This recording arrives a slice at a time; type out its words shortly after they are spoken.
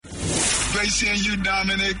Great seeing you,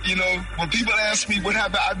 Dominic. You know, when people ask me what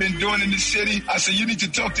have I've been doing in the city, I say, you need to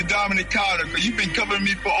talk to Dominic Carter, because you've been covering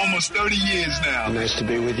me for almost 30 years now. Nice to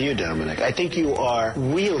be with you, Dominic. I think you are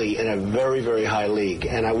really in a very, very high league.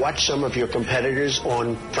 And I watch some of your competitors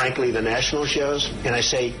on, frankly, the national shows, and I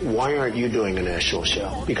say, why aren't you doing a national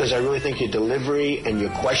show? Because I really think your delivery and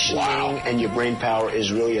your questioning and your brain power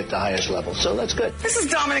is really at the highest level. So that's good. This is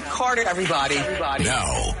Dominic Carter, everybody.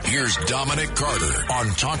 Now, here's Dominic Carter on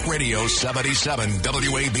Talk Radio 77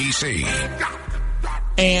 WABC.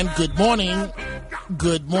 And good morning.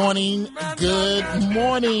 Good morning. Good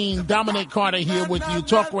morning. Dominic Carter here with you.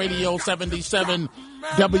 Talk Radio 77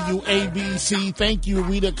 WABC. Thank you,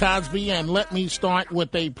 Rita Cosby. And let me start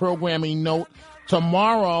with a programming note.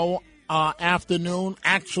 Tomorrow afternoon,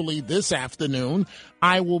 actually this afternoon,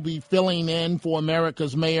 I will be filling in for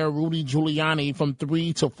America's Mayor Rudy Giuliani from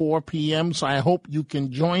 3 to 4 p.m. So I hope you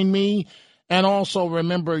can join me. And also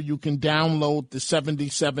remember, you can download the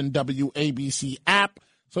 77 WABC app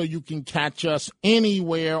so you can catch us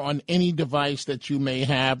anywhere on any device that you may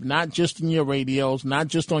have, not just in your radios, not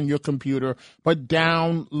just on your computer, but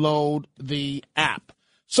download the app.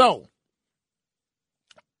 So,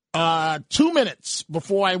 2 minutes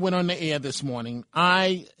before I went on the air this morning,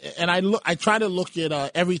 I try to look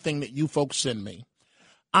at everything that you folks send me.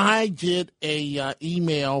 I get a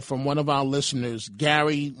email from one of our listeners,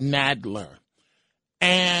 Gary Nadler.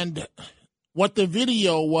 And what the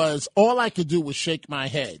video was, all I could do was shake my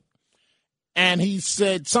head. And he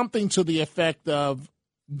said something to the effect of,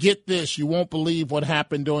 get this, you won't believe what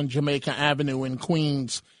happened on Jamaica Avenue in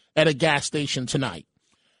Queens at a gas station tonight.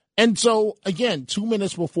 And so, again, 2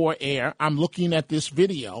 minutes before air, I'm looking at this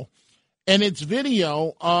video. And it's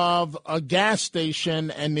video of a gas station,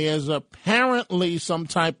 and there's apparently some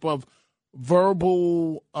type of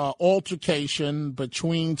verbal altercation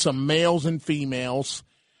between some males and females.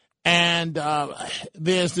 And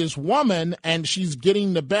there's this woman, and she's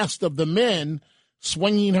getting the best of the men,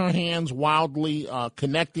 swinging her hands wildly,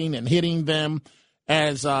 connecting and hitting them,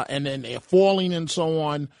 and then they're falling and so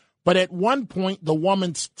on. But at one point, the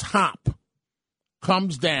woman's top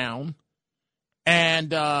comes down,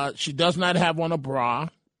 and she does not have on a bra.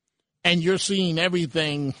 And you're seeing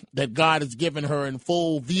everything that God has given her in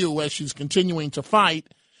full view as she's continuing to fight.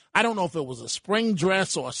 I don't know if it was a spring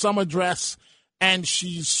dress or a summer dress, and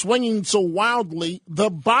she's swinging so wildly, the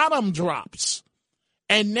bottom drops.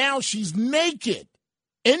 And now she's naked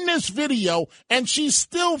in this video, and she's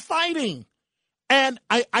still fighting. And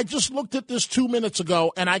I just looked at this 2 minutes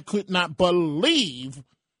ago, and I could not believe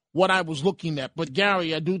what I was looking at. But,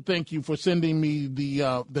 Gary, I do thank you for sending me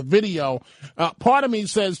the video. Part of me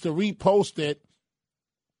says to repost it.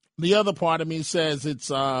 The other part of me says it's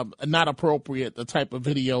not appropriate, the type of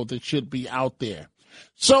video that should be out there.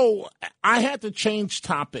 So I had to change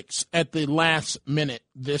topics at the last minute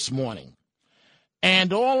this morning.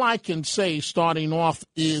 And all I can say starting off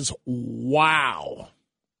is, wow.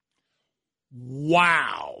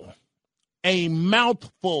 Wow. A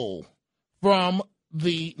mouthful from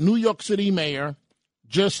the New York City mayor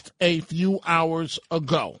just a few hours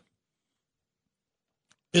ago.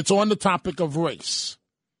 It's on the topic of race.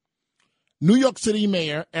 New York City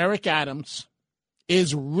Mayor Eric Adams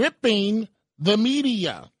is ripping the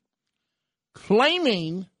media,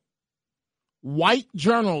 claiming white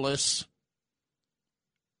journalists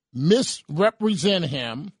misrepresent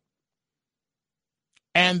him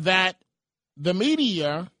and that the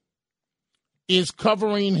media is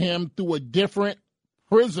covering him through a different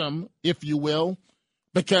prism, if you will,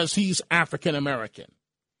 because he's African American.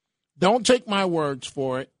 Don't take my word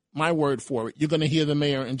for it. You're going to hear the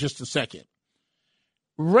mayor in just a second.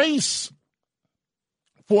 Race,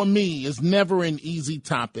 for me, is never an easy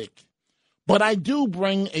topic, but I do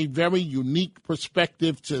bring a very unique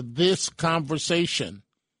perspective to this conversation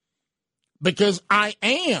because I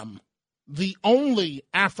am the only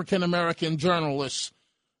African American journalist,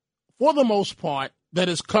 for the most part, that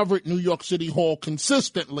has covered New York City Hall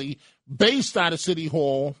consistently, based out of City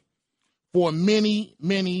Hall for many,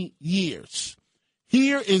 many years.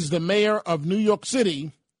 Here is the mayor of New York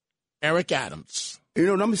City, Eric Adams.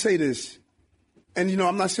 Let me say this. And,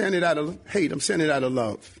 I'm not saying it out of hate. I'm saying it out of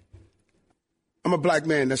love. I'm a black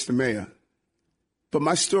man. That's the mayor. But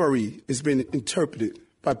my story has been interpreted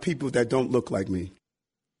by people that don't look like me.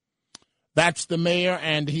 That's the mayor,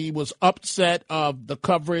 and he was upset of the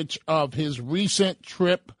coverage of his recent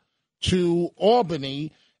trip to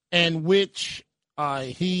Albany, in which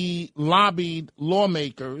he lobbied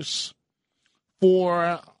lawmakers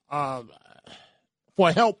for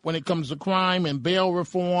help when it comes to crime and bail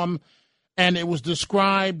reform. And it was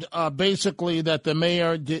described basically that the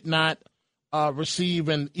mayor did not receive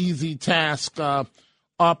an easy task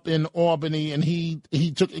up in Albany, and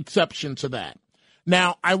he took exception to that.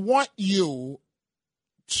 Now, I want you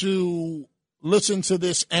to listen to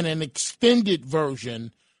this in an extended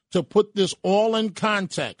version to put this all in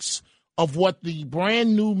context of what the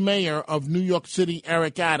brand new mayor of New York City,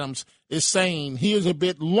 Eric Adams, is saying. Here's a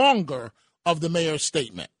bit longer of the mayor's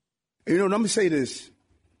statement. Let me say this.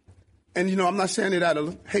 And, I'm not saying it out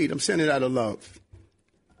of hate. I'm saying it out of love.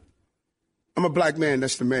 I'm a black man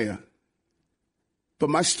that's the mayor. But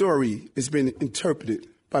my story has been interpreted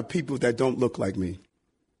by people that don't look like me.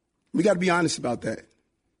 We got to be honest about that.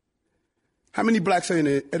 How many blacks are in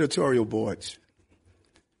the editorial boards?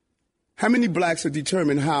 How many blacks are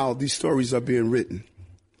determining how these stories are being written?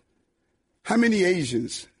 How many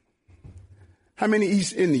Asians? How many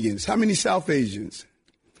East Indians? How many South Asians?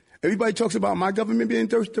 Everybody talks about my government being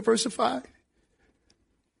diversified.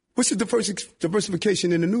 What's the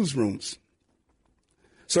diversification in the newsrooms?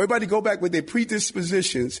 So everybody go back with their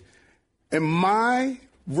predispositions, and my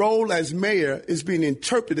role as mayor is being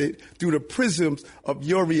interpreted through the prisms of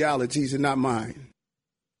your realities and not mine.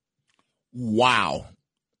 Wow,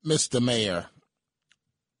 Mr. Mayor.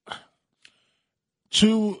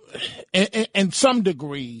 In some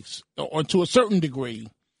degrees, or to a certain degree,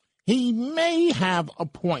 he may have a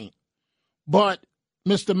point. But,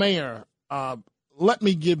 Mr. Mayor, let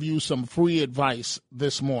me give you some free advice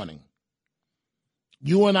this morning.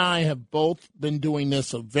 You and I have both been doing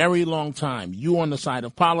this a very long time. You on the side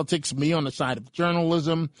of politics, me on the side of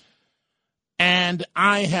journalism. And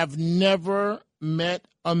I have never met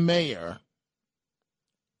a mayor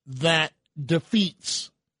that defeats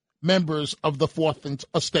members of the Fourth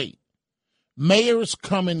Estate. Mayors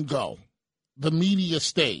come and go. The media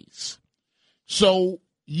stays. So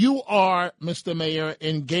you are, Mr. Mayor,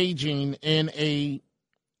 engaging in a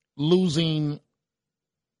losing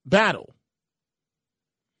battle.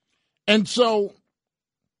 And so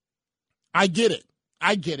I get it.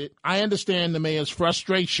 I understand the mayor's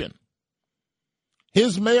frustration.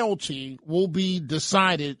 His mayoralty will be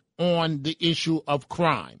decided on the issue of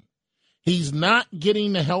crime. He's not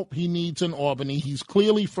getting the help he needs in Albany. He's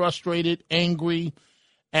clearly frustrated, angry,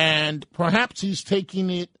 and perhaps he's taking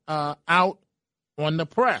it out on the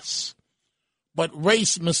press. But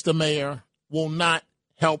race, Mr. Mayor, will not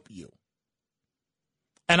help you.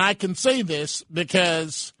 And I can say this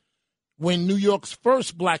because when New York's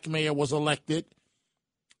first black mayor was elected,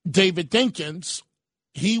 David Dinkins,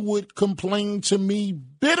 he would complain to me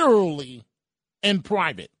bitterly in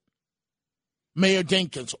private. Mayor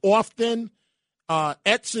Dinkins, often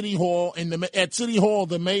at City Hall, at City Hall,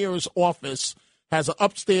 the mayor's office has an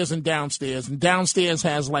upstairs and downstairs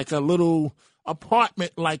has like a little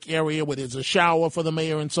apartment-like area where there's a shower for the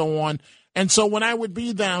mayor and so on. And so when I would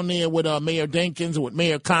be down there with Mayor Dinkins or with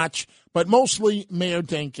Mayor Koch, but mostly Mayor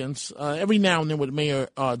Dinkins, every now and then with Mayor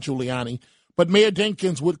Giuliani, but Mayor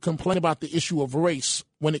Dinkins would complain about the issue of race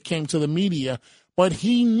when it came to the media. But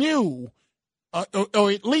he knew,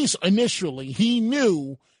 or at least initially, he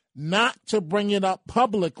knew not to bring it up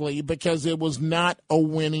publicly because it was not a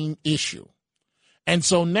winning issue. And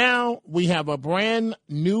so now we have a brand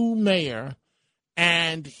new mayor,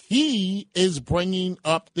 and he is bringing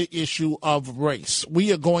up the issue of race.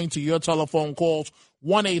 We are going to your telephone calls,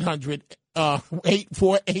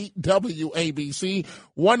 1-800-848-WABC,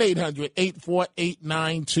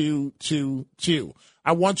 1-800-848-9222.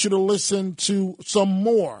 I want you to listen to some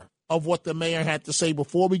more of what the mayor had to say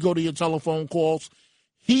before we go to your telephone calls.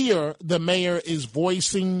 Here, the mayor is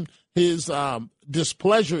voicing his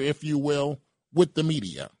displeasure, if you will, with the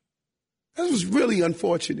media. That was really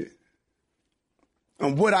unfortunate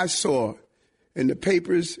on what I saw in the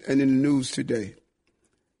papers and in the news today.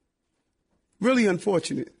 Really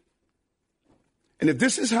unfortunate. And if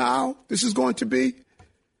this is how this is going to be,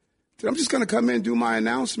 then I'm just going to come in, do my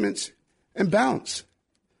announcements, and bounce.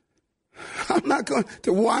 I'm not going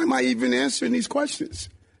to, why am I even answering these questions?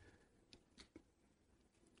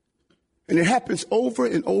 And it happens over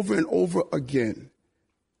and over and over again.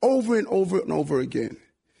 Over and over and over again.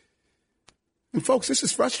 And folks, this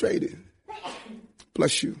is frustrating.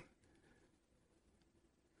 Bless you.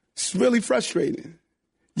 It's really frustrating.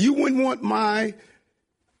 You wouldn't want my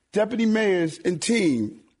deputy mayors and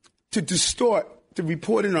team to distort the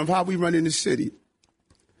reporting of how we run in the city.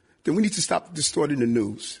 Then we need to stop distorting the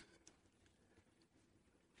news.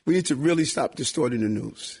 We need to really stop distorting the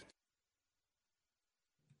news.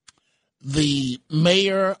 The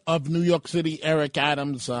mayor of New York City, Eric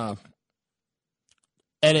Adams, at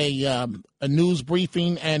a news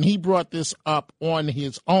briefing, and he brought this up on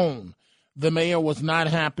his own. The mayor was not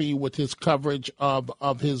happy with his coverage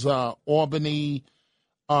of his Albany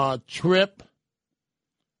trip.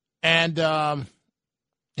 And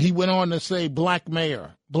he went on to say black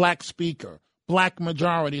mayor, black speaker, black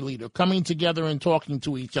majority leader coming together and talking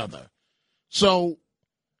to each other. So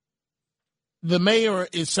the mayor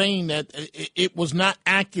is saying that it was not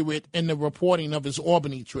accurate in the reporting of his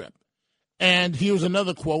Albany trip. And here's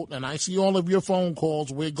another quote, and I see all of your phone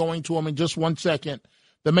calls. We're going to them in just 1 second.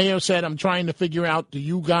 The mayor said, I'm trying to figure out, do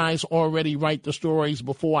you guys already write the stories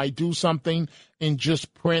before I do something and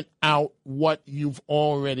just print out what you've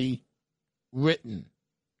already written?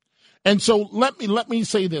 And so let me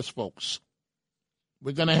say this, folks.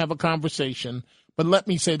 We're going to have a conversation, but let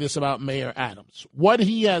me say this about Mayor Adams.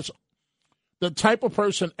 The type of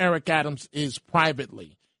person Eric Adams is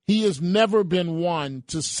privately, he has never been one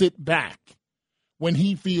to sit back when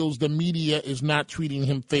he feels the media is not treating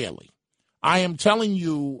him fairly. I am telling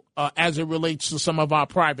you, as it relates to some of our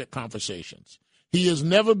private conversations, he has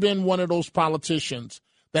never been one of those politicians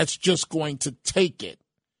that's just going to take it.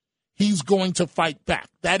 He's going to fight back.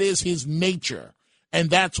 That is his nature, and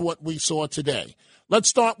that's what we saw today. Let's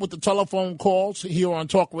start with the telephone calls here on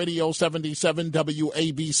Talk Radio 77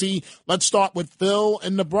 WABC. Let's start with Phil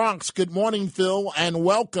in the Bronx. Good morning, Phil, and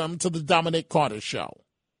welcome to the Dominic Carter Show.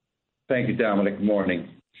 Thank you, Dominic. Good morning.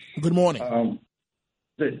 Good morning.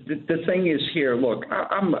 The thing is here, look,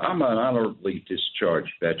 I'm an honorably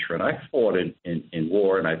discharged veteran. I fought in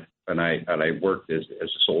war, and I worked as a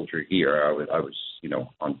soldier here. I was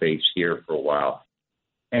on base here for a while,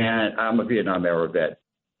 and I'm a Vietnam era vet.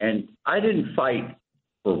 And I didn't fight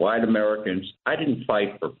for white Americans. I didn't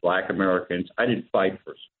fight for black Americans. I didn't fight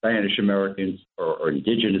for Spanish Americans or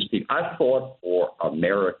indigenous people. I fought for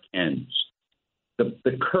Americans.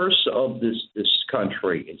 The curse of this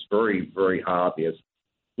country is very, very obvious.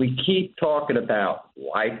 We keep talking about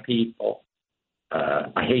white people.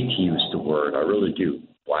 I hate to use the word. I really do.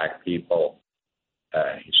 Black people,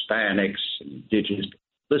 Hispanics, indigenous.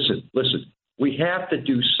 Listen. We have to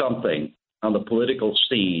do something on the political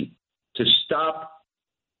scene to stop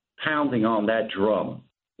pounding on that drum.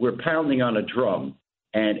 We're pounding on a drum,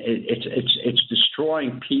 and it's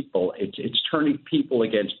destroying people. It's turning people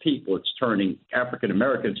against people. It's turning African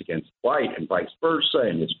Americans against white, and vice versa,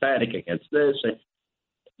 and Hispanic against this.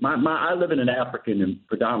 I live in an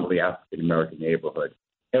predominantly African American neighborhood,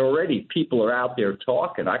 and already people are out there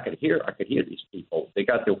talking. I could hear these people. They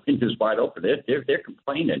got their windows wide open. They're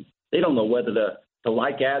complaining. They don't know whether to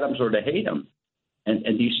like Adams or to hate him.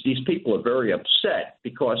 And these people are very upset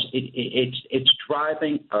because it's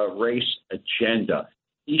driving a race agenda.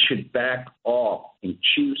 He should back off and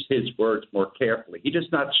choose his words more carefully. He does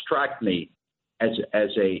not strike me as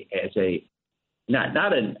he's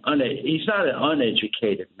not an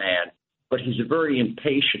uneducated man, but he's a very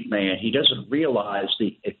impatient man. He doesn't realize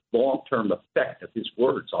the long-term effect of his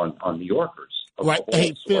words on New Yorkers. Right.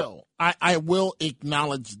 Hey, Phil, I will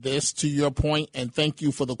acknowledge this to your point, and thank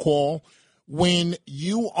you for the call. When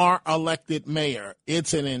you are elected mayor,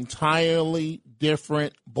 it's an entirely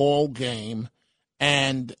different ball game,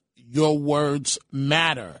 and your words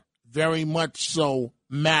matter, very much so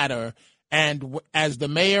matter. And as the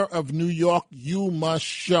mayor of New York, you must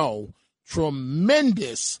show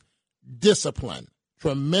tremendous discipline.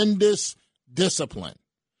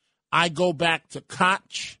 I go back to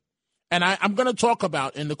Koch, and I'm going to talk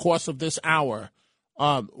about in the course of this hour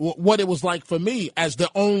what it was like for me as the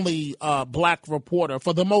only black reporter,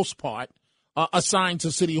 for the most part, assigned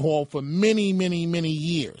to City Hall for many, many, many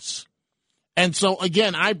years. And so,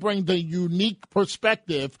 again, I bring the unique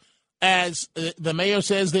perspective. As the mayor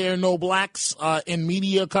says there are no blacks in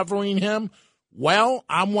media covering him. Well,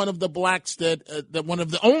 I'm one of the blacks that one of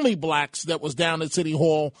the only blacks that was down at City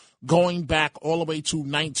Hall going back all the way to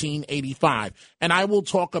 1985. And I will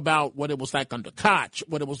talk about what it was like under Koch,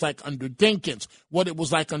 what it was like under Dinkins, what it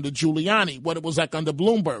was like under Giuliani, what it was like under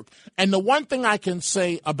Bloomberg. And the one thing I can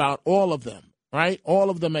say about all of them, right, all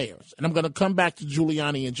of the mayors, and I'm going to come back to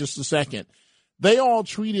Giuliani in just a second, they all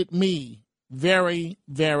treated me very,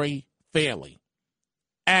 very fairly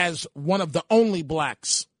as one of the only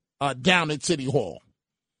blacks down at City Hall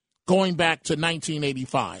going back to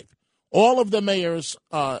 1985. All of the mayors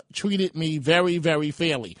treated me very, very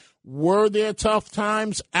fairly. Were there tough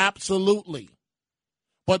times? Absolutely.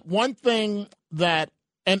 But one thing that,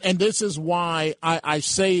 and this is why I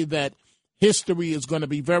say that history is going to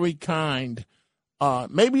be very kind,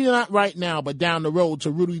 maybe not right now, but down the road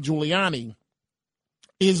to Rudy Giuliani,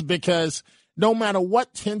 is because no matter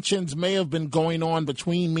what tensions may have been going on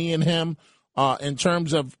between me and him, in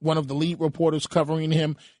terms of one of the lead reporters covering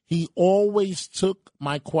him, he always took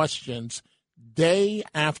my questions day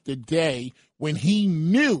after day when he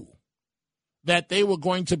knew that they were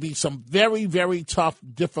going to be some very, very tough,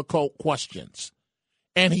 difficult questions.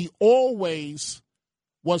 And he always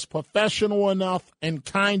was professional enough and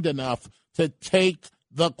kind enough to take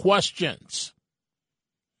the questions.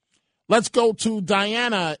 Let's go to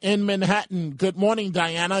Diana in Manhattan. Good morning,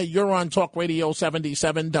 Diana. You're on Talk Radio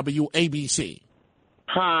 77 WABC.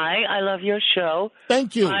 Hi, I love your show.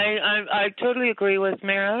 Thank you. I totally agree with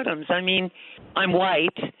Mayor Adams. I mean, I'm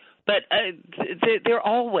white, but they're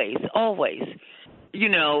always,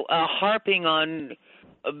 harping on,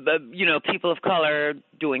 people of color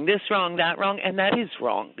doing this wrong, that wrong, and that is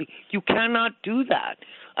wrong. You cannot do that.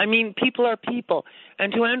 I mean, people are people.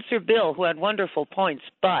 And to answer Bill, who had wonderful points,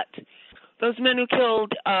 but those men who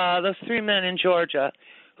killed, those 3 men in Georgia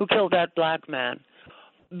who killed that black man,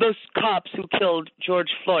 those cops who killed George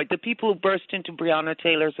Floyd, the people who burst into Breonna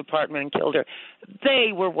Taylor's apartment and killed her,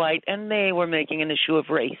 they were white and they were making an issue of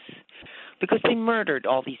race because they murdered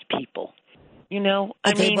all these people.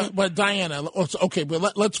 But Diana, okay,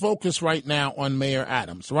 but let's focus right now on Mayor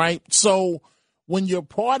Adams, right? So when you're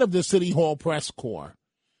part of the City Hall press corps,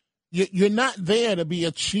 you're not there to be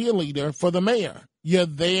a cheerleader for the mayor. You're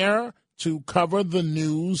there to cover the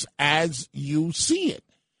news as you see it.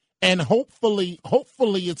 And hopefully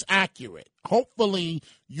it's accurate. Hopefully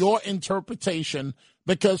your interpretation,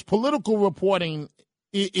 because political reporting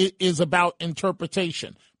is about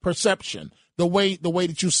interpretation, perception, the way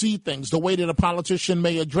that you see things, the way that a politician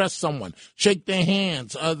may address someone, shake their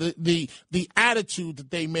hands, the attitude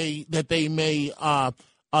that they may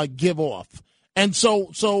give off. And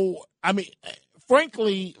so I mean,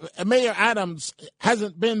 frankly, Mayor Adams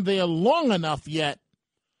hasn't been there long enough yet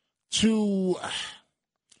to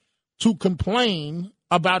complain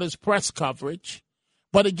about his press coverage.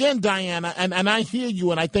 But again, Diana, and I hear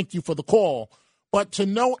you and I thank you for the call, but to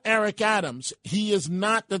know Eric Adams, he is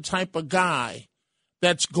not the type of guy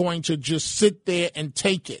that's going to just sit there and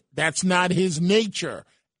take it. That's not his nature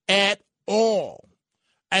at all.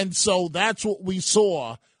 And so that's what we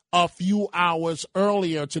saw a few hours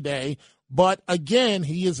earlier today. But again,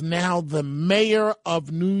 he is now the mayor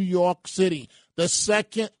of New York City, the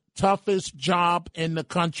second toughest job in the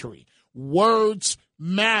country. Words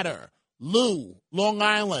matter. Lou, Long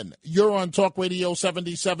Island, you're on Talk Radio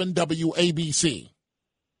 77 WABC.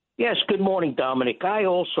 Yes, good morning, Dominic. I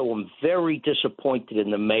also am very disappointed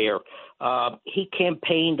in the mayor. He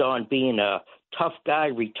campaigned on being a tough guy,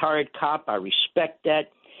 retired cop. I respect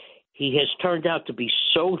that. He has turned out to be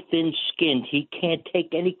so thin-skinned, he can't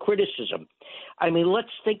take any criticism. I mean, let's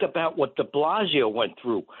think about what de Blasio went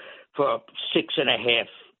through for 6.5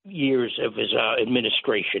 years of his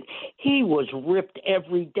administration. He was ripped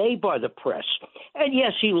every day by the press. And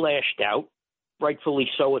yes, he lashed out, rightfully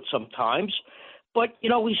so at some times. But,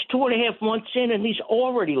 he's 2.5 months in and he's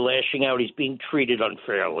already lashing out. He's being treated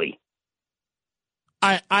unfairly.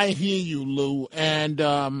 I hear you, Lou.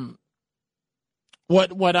 And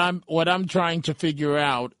what I'm trying to figure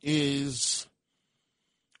out is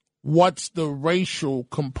what's the racial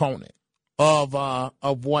component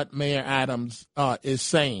of what Mayor Adams is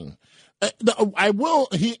saying.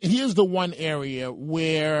 Here's the one area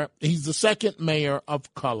where he's the second mayor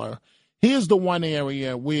of color. Here's the one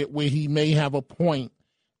area where he may have a point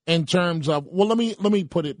in terms of, well, let me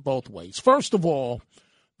put it both ways. First of all,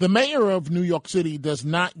 the mayor of New York City does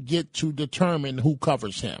not get to determine who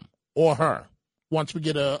covers him or her once we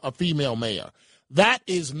get a female mayor. That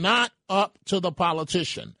is not up to the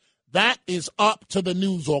politician. That is up to the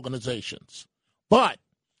news organizations. But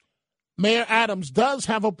Mayor Adams does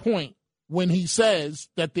have a point when he says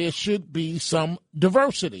that there should be some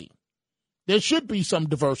diversity. There should be some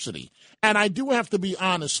diversity. And I do have to be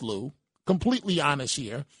honest, Lou, completely honest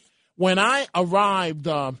here. When I arrived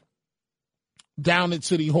down at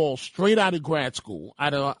City Hall, straight out of grad school,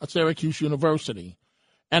 out of Syracuse University,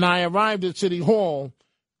 and I arrived at City Hall,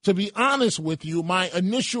 to be honest with you, my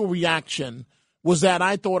initial reaction was that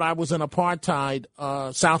I thought I was in apartheid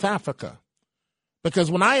South Africa. Because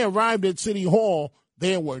when I arrived at City Hall,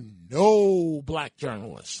 there were no black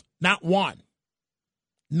journalists, not one.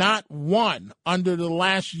 Not one under the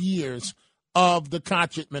last years of the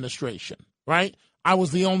Koch administration, right? I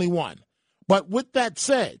was the only one. But with that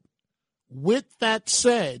said,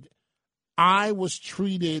 I was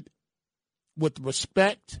treated with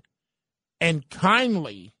respect and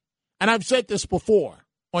kindly, and I've said this before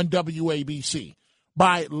on WABC,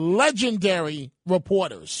 by legendary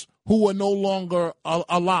reporters who are no longer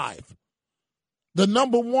alive. The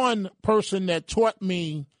number one person that taught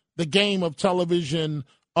me the game of television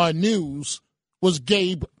news was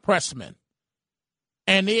Gabe Pressman.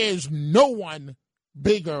 And there is no one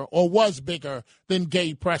bigger or was bigger than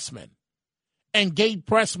Gabe Pressman. And Gabe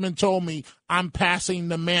Pressman told me, I'm passing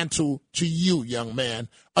the mantle to you, young man,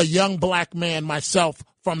 a young black man myself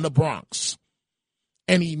from the Bronx.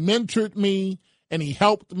 And he mentored me, and he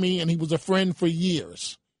helped me, and he was a friend for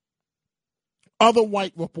years. Other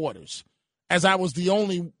white reporters, as I was the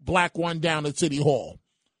only black one down at City Hall.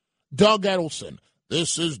 Doug Edelson.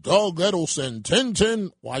 This is Doug Edelson,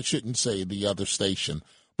 1010. Well, I shouldn't say the other station.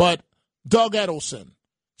 But Doug Edelson,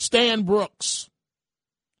 Stan Brooks,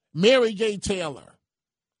 Mary Gay Taylor,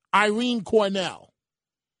 Irene Cornell,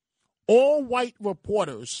 all white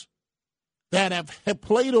reporters that have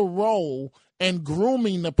played a role in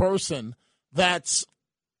grooming the person that's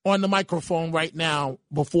on the microphone right now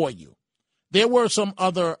before you. There were some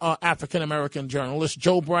other African-American journalists,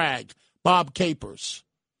 Joe Bragg, Bob Capers.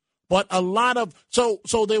 But a lot of so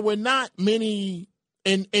there were not many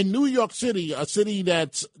in New York City, a city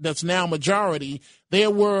that's now majority. There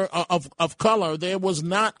were of color. There was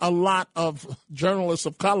not a lot of journalists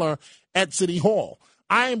of color at City Hall.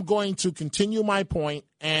 I am going to continue my point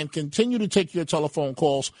and continue to take your telephone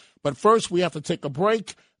calls. But first, we have to take a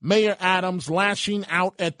break. Mayor Adams lashing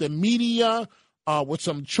out at the media with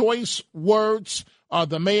some choice words.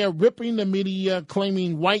 The mayor ripping the media,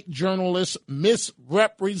 claiming white journalists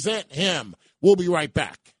misrepresent him. We'll be right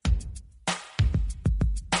back.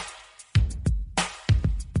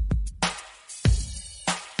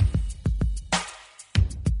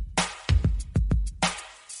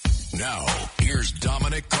 Now, here's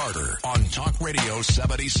Dominic Carter on Talk Radio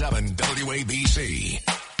 77 WABC.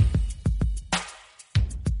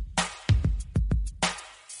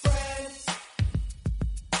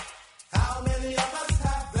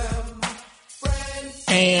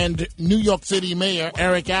 And New York City Mayor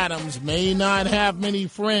Eric Adams may not have many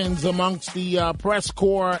friends amongst the press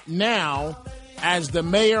corps now, as the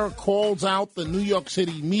mayor calls out the New York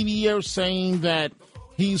City media, saying that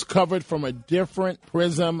he's covered from a different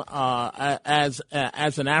prism as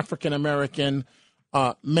an African-American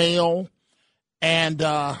male. And,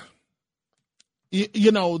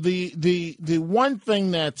 you know, the one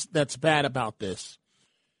thing that's bad about this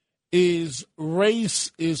is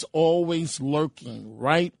race is always lurking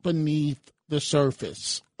right beneath the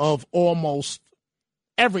surface of almost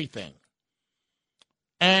everything.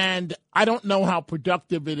 And I don't know how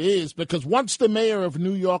productive it is, because once the mayor of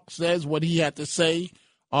New York says what he had to say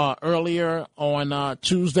earlier on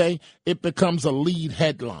Tuesday, it becomes a lead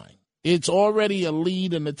headline. It's already a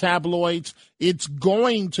lead in the tabloids. It's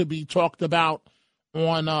going to be talked about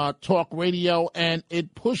on talk radio, and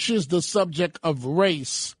it pushes the subject of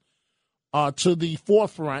race to the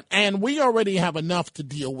forefront. And we already have enough to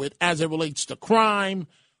deal with as it relates to crime,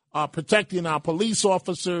 protecting our police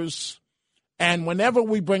officers. And whenever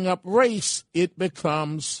we bring up race, it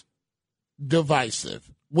becomes divisive.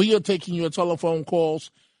 We are taking your telephone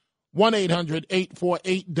calls,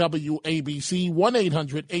 1-800-848-WABC,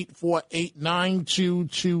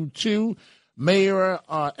 1-800-848-9222. Mayor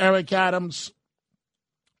Eric Adams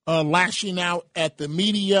lashing out at the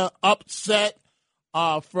media, upset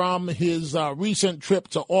from his recent trip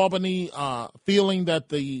to Albany, feeling that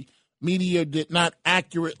the media did not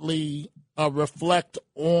accurately reflect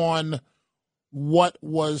on what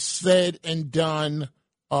was said and done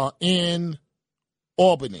in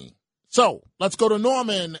Albany. So let's go to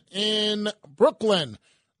Norman in Brooklyn.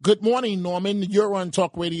 Good morning, Norman. You're on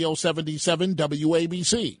Talk Radio 77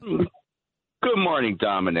 WABC. Good morning,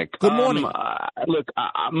 Dominic. Good morning. Look,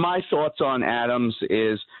 my thoughts on Adams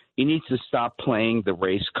is he needs to stop playing the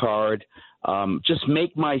race card. Just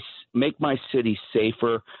make my city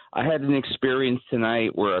safer. I had an experience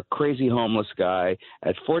tonight where a crazy homeless guy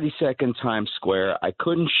at 42nd Times Square, I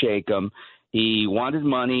couldn't shake him. He wanted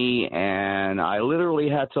money, and I literally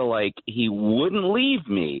had to, he wouldn't leave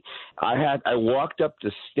me. I walked up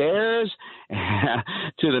the stairs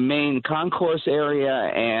to the main concourse area,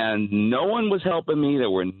 and no one was helping me. There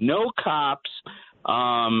were no cops.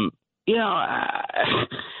 I'm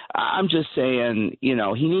just saying, he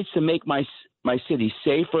needs to make my city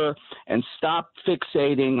safer and stop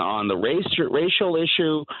fixating on the racial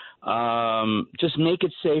issue. Just make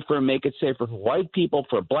it safer for white people,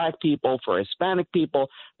 for black people, for Hispanic people,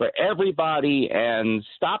 for everybody, and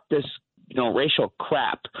stop this, racial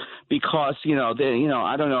crap, because,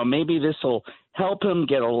 I don't know, maybe this will help him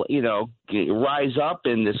rise up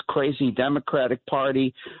in this crazy Democratic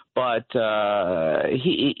Party, but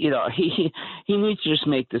he needs to just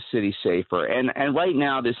make the city safer. And right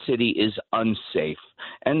now, this city is unsafe,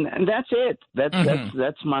 and that's it.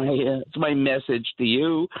 That's my message to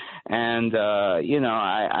you. And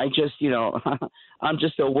I just I'm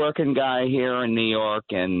just a working guy here in New York,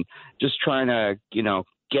 and just trying to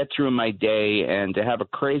get through my day, and to have a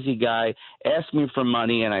crazy guy ask me for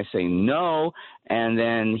money and I say no, and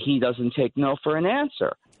then he doesn't take no for an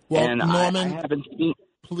answer. Well, and Norman, I haven't seen.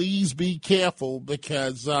 Please be careful,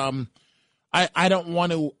 because I don't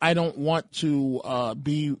want to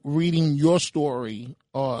be reading your story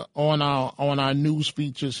on our news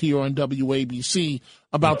features here on WABC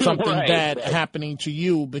about something Right. bad happening to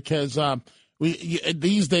you, because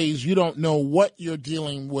these days you don't know what you're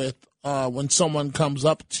dealing with when someone comes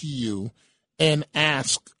up to you and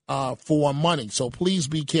asks for money. So please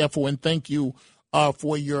be careful, and thank you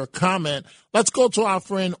for your comment. Let's go to our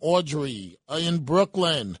friend Audrey in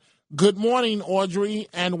Brooklyn. Good morning, Audrey,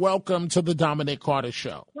 and welcome to the Dominic Carter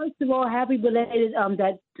Show. First of all, happy belated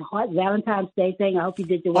that Valentine's Day thing. I hope you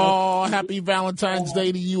did the right. Oh, happy Valentine's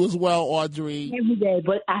Day to you as well, Audrey. Every day,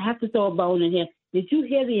 but I have to throw a bone in here. Did you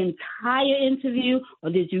hear the entire interview, or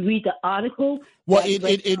did you read the article? Well,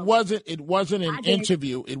 it wasn't an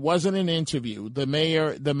interview. It wasn't an interview. The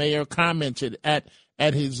mayor commented at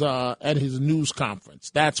his news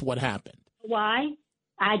conference. That's what happened. Why?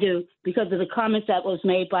 I do, because of the comments that was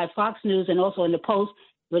made by Fox News and also in the Post,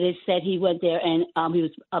 where they said he went there and he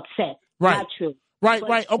was upset. Right. Not true. Right, But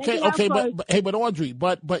right. Okay, maybe I'll but Audrey,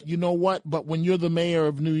 but you know what? But when you're the mayor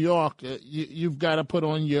of New York, you've got to put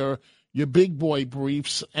on your big boy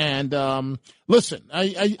briefs. And listen,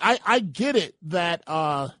 I get it that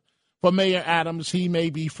for Mayor Adams, he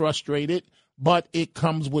may be frustrated, but it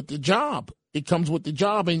comes with the job. It comes with the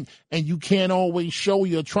job, and you can't always show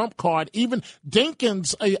your trump card. Even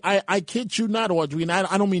Dinkins, I kid you not, Audrey, and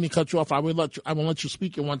I don't mean to cut you off. I will let you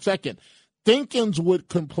speak in 1 second. Dinkins would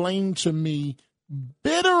complain to me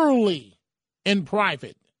bitterly in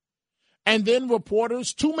private, and then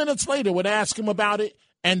reporters 2 minutes later would ask him about it,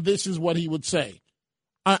 and this is what he would say.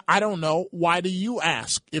 I don't know. Why do you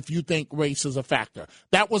ask if you think race is a factor?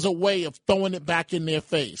 That was a way of throwing it back in their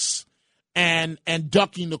face and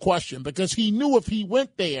ducking the question, because he knew if he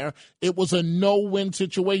went there, it was a no-win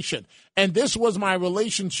situation. And this was my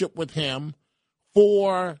relationship with him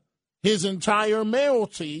for his entire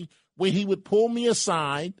mayoralty, where he would pull me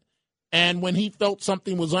aside and when he felt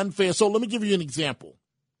something was unfair. So let me give you an example.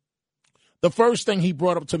 The first thing he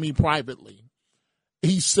brought up to me privately,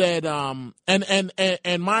 he said, and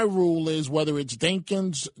my rule is, whether it's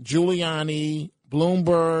Dinkins, Giuliani,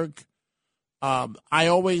 Bloomberg, I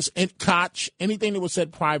always, and Koch, anything that was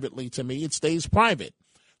said privately to me, it stays private.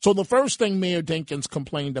 So the first thing Mayor Dinkins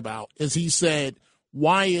complained about is, he said,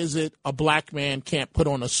 why is it a black man can't put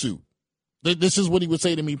on a suit? This is what he would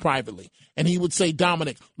say to me privately. And he would say,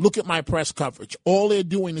 Dominic, look at my press coverage. All they're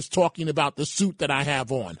doing is talking about the suit that I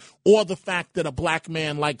have on, or the fact that a black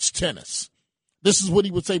man likes tennis. This is what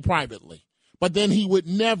he would say privately. But then he would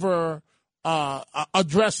never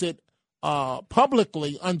address it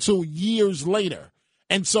publicly until years later.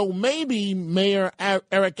 And so maybe Mayor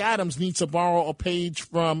Eric Adams needs to borrow a page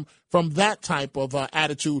from that type of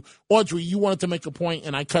attitude. Audrey, you wanted to make a point,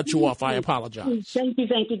 and I cut you off. I apologize. Thank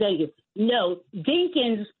you. No,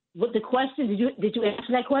 Dinkins, with the question, did you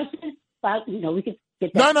answer that question? We could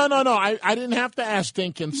get that. No. I didn't have to ask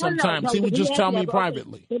Dinkins sometimes. No, he would just tell me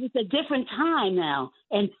privately. But it's a different time now.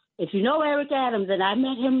 And if you know Eric Adams, and I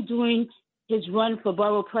met him doing his run for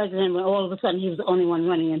borough president, when all of a sudden he was the only one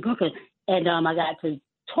running in Brooklyn, and I got to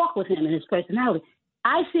talk with him and his personality.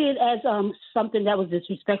 I see it as something that was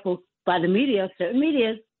disrespectful by the media, certain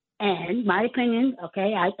media, and my opinion,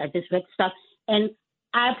 okay, I just read stuff, and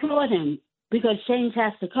I applaud him, because change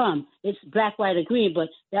has to come. It's black, white, or green, but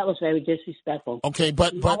that was very disrespectful. Okay,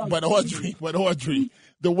 but Audrey,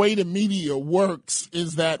 the way the media works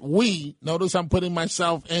is that notice I'm putting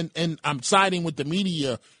myself in, and I'm siding with the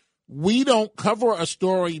media. We don't cover a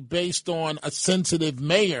story based on a sensitive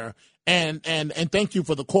mayor, and thank you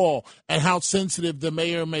for the call, and how sensitive the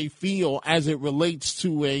mayor may feel as it relates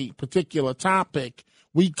to a particular topic.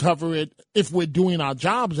 We cover it, if we're doing our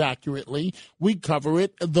jobs accurately, we cover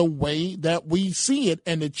it the way that we see it,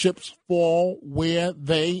 and the chips fall where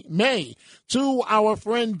they may. To our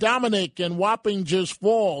friend Dominic in Wappingers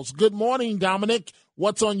Falls. Good morning, Dominic.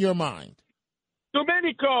 What's on your mind?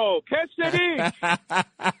 Domenico, Cassidy.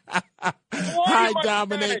 Hi,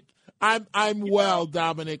 Dominic. I'm well,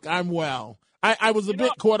 Dominic. I'm well. I was a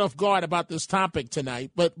bit caught off guard about this topic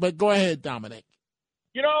tonight, but go ahead, Dominic.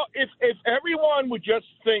 If everyone would just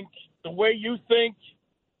think the way you think,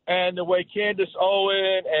 and the way Candace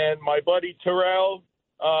Owen and my buddy Terrell,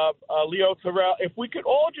 Leo Terrell, if we could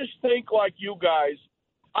all just think like you guys,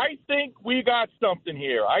 I think we got something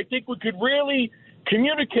here. I think we could really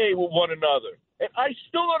communicate with one another. And I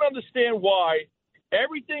still don't understand why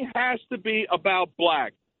everything has to be about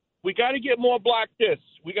black. We got to get more black this.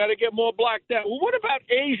 We got to get more black that. Well, what about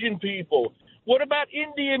Asian people? What about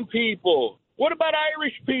Indian people? What about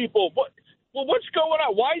Irish people? What's going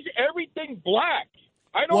on? Why is everything black?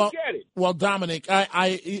 I don't get it. Well, Dominic,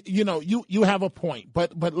 you have a point,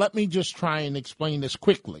 but let me just try and explain this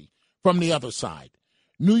quickly from the other side.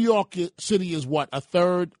 New York City is what, a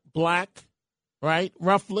third black, right,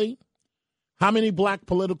 roughly? How many black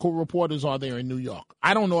political reporters are there in New York?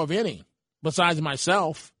 I don't know of any besides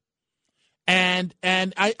myself. And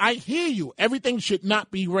I hear you. Everything should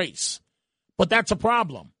not be race. But that's a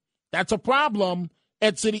problem. That's a problem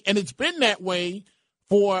at City. And it's been that way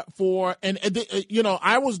I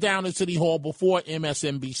was down at City Hall before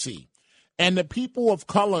MSNBC. And the people of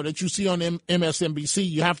color that you see on MSNBC,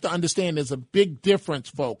 you have to understand there's a big difference,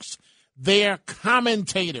 folks. They're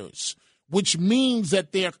commentators, which means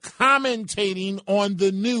that they're commentating on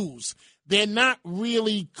the news. They're not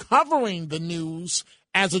really covering the news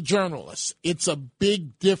as a journalist. It's a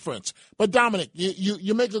big difference. But, Dominic,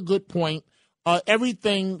 you make a good point.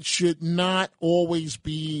 Everything should not always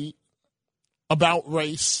be about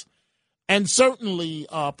race. And certainly,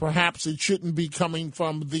 perhaps it shouldn't be coming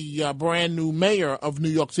from the brand new mayor of New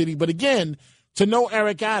York City. But again, to know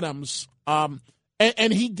Eric Adams, and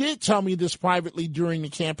he did tell me this privately during the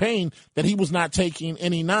campaign, that he was not taking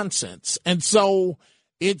any nonsense. And so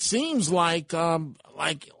it seems like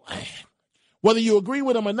whether you agree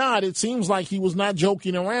with him or not, it seems like he was not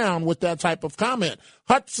joking around with that type of comment.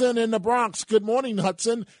 Hudson in the Bronx. Good morning,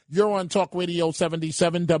 Hudson. You're on Talk Radio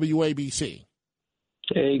 77 WABC.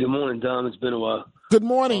 Hey, good morning, Dom. It's been a while. Good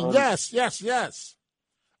morning. Yes.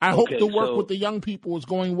 I hope the work with the young people is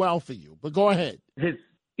going well for you, but go ahead.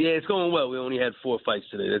 It's going well. We only had 4 fights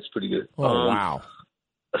today. That's pretty good. Oh, wow.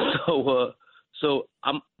 So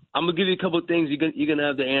I'm gonna give you a couple of things. You're gonna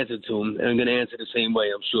have to answer to them, and I'm gonna answer the same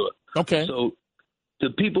way, I'm sure. Okay. So the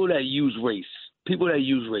people that use race,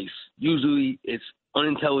 usually it's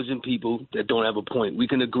unintelligent people that don't have a point. We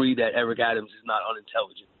can agree that Eric Adams is not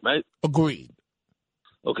unintelligent, right? Agreed.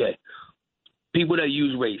 Okay. People that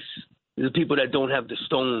use race, the people that don't have the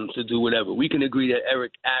stones to do whatever. We can agree that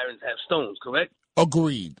Eric Adams has stones, correct?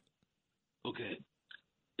 Agreed. Okay.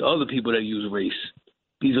 The other people that use race,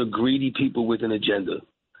 these are greedy people with an agenda.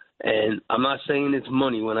 And I'm not saying it's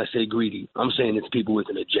money when I say greedy. I'm saying it's people with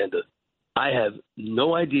an agenda. I have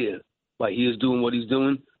no idea why he is doing what he's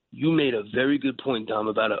doing. You made a very good point, Dom,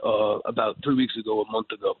 about 3 weeks ago, a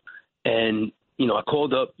month ago. And I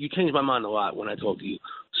called up. You changed my mind a lot when I talked to you.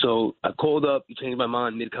 So I called up. You changed my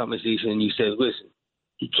mind mid-conversation, and you said, listen,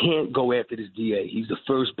 he can't go after this DA. He's the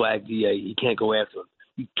first black DA. He can't go after him.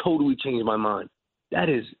 You totally changed my mind.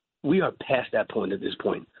 We are past that point at this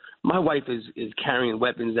point. My wife is carrying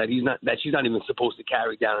weapons that she's not even supposed to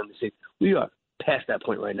carry down in the city. We are past that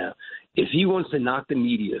point right now. If he wants to knock the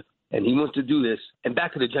media and he wants to do this, and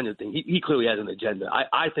back to the agenda thing, he clearly has an agenda.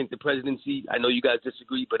 I think the presidency, I know you guys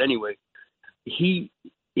disagree, but anyway, if he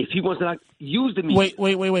wants to use the media.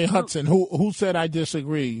 Wait, Hudson. Who said I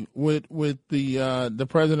disagree with the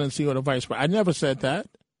presidency or the vice president? I never said that.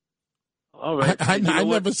 All right. I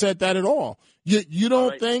never said that at all. You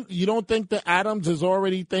don't think that Adams is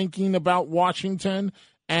already thinking about Washington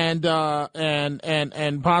and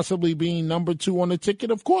possibly being number 2 on the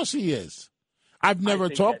ticket? Of course he is. I've never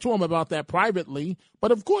talked to him about that privately,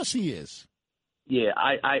 but of course he is. Yeah,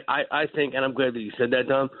 I think, and I'm glad that you said that,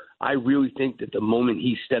 Dom. I really think that the moment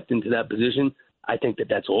he stepped into that position, I think that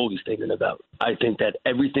that's all he's thinking about. I think that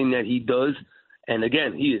everything that he does, and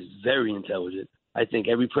again, he is very intelligent. I think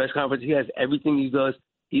every press conference he has, everything he does,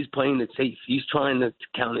 he's playing it safe. He's trying to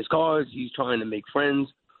count his cards. He's trying to make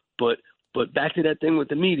friends. But back to that thing with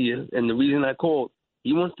the media, and the reason I called,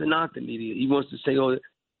 he wants to knock the media. He wants to say,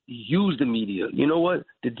 use the media. You know what?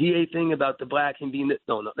 The DA thing about the black and being –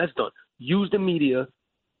 no, that's done. Use the media.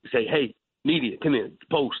 Say, hey, media, come here.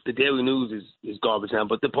 Post. The Daily News is garbage now,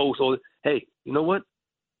 but the Post, hey, you know what?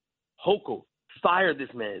 Hochul, fire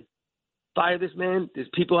this man. Fire this man. There's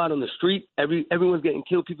people out on the street. Everyone's getting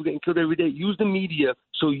killed. People getting killed every day. Use the media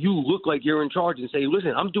so you look like you're in charge and say,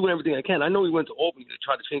 listen, I'm doing everything I can. I know he went to Albany to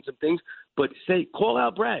try to change some things, but call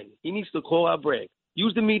out Bragg. He needs to call out Bragg.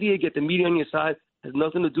 Use the media. Get the media on your side. Has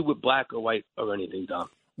nothing to do with black or white or anything, Dom.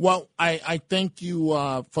 Well, I thank you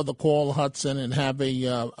for the call, Hudson, and have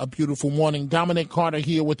a beautiful morning. Dominic Carter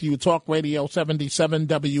here with you, Talk Radio 77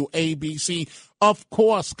 WABC. Of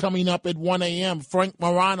course, coming up at 1 a.m., Frank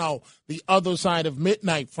Morano, The Other Side of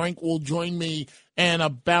Midnight. Frank will join me in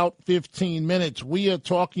about 15 minutes. We are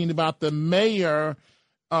talking about the Mayor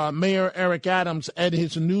Eric Adams at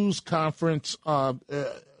his news conference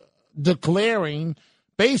declaring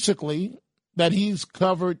basically that he's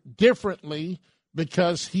covered differently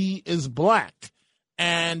because he is black.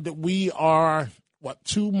 And we are,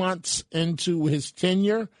 2 months into his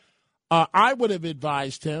tenure? I would have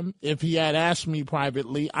advised him, if he had asked me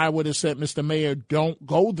privately, I would have said, Mr. Mayor, don't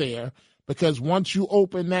go there, because once you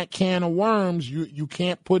open that can of worms, you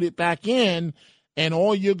can't put it back in, and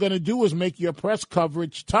all you're going to do is make your press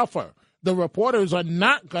coverage tougher. The reporters are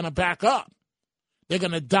not going to back up. They're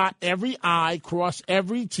going to dot every I, cross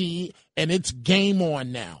every T, and it's game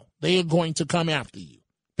on now. They are going to come after you,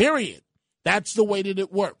 period. That's the way that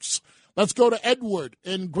it works. Let's go to Edward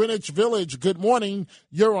in Greenwich Village. Good morning.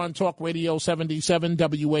 You're on Talk Radio 77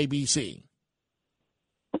 WABC.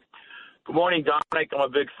 Good morning, Dominic. I'm a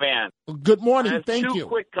big fan. Good morning. Thank you. Two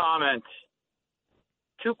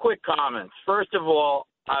quick comments. First of all,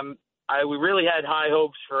 we really had high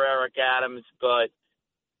hopes for Eric Adams, but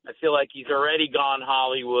I feel like he's already gone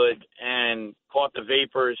Hollywood and caught the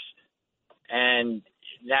vapors, and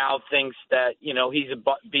now thinks that, he's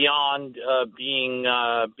beyond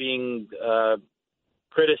being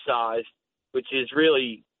criticized, which is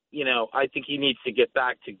really, I think he needs to get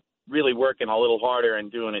back to really working a little harder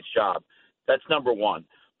and doing his job. That's number one.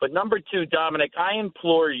 But number two, Dominic, I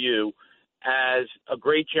implore you, as a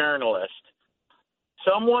great journalist,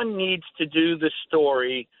 someone needs to do the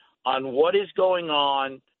story on what is going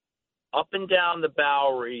on up and down the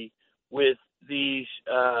Bowery with these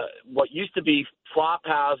what used to be flop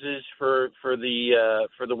houses for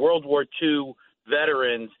the World War II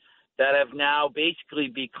veterans that have now basically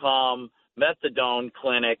become methadone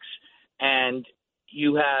clinics, and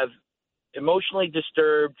you have emotionally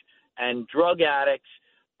disturbed and drug addicts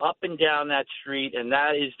up and down that street, and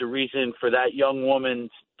that is the reason for that young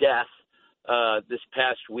woman's death this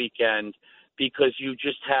past weekend, because you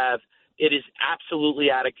just have – it is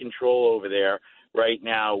absolutely out of control over there right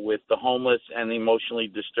now with the homeless and the emotionally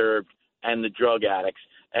disturbed and the drug addicts.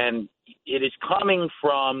 And it is coming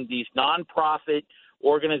from these nonprofit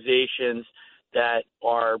organizations that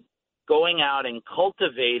are going out and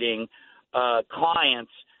cultivating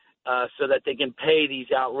clients so that they can pay these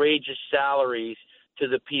outrageous salaries to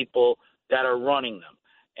the people that are running them.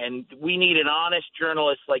 And we need an honest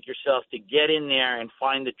journalist like yourself to get in there and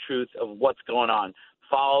find the truth of what's going on.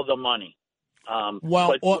 Follow the money.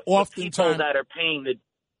 But oftentimes people that are paying the.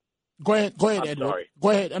 Go ahead, Edward. Sorry. Go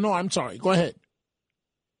ahead. No, I'm sorry. Go ahead.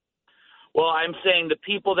 Well, I'm saying the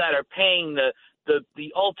people that are paying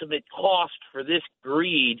the ultimate cost for this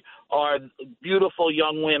greed are beautiful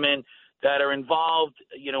young women that are involved,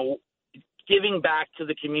 giving back to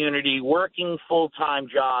the community, working full-time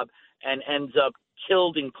job, and ends up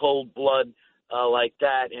killed in cold blood like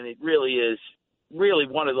that. And it really is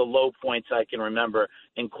one of the low points I can remember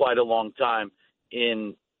in quite a long time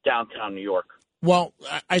in downtown New York. Well,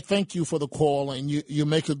 I thank you for the call, and you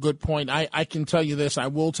make a good point. I can tell you this. I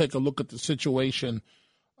will take a look at the situation,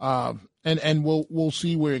 and we'll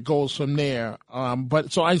see where it goes from there.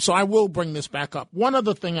 But I will bring this back up. One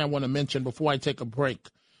other thing I want to mention before I take a break,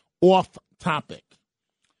 off topic.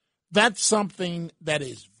 That's something that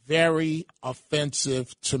is very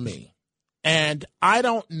offensive to me. And I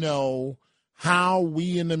don't know how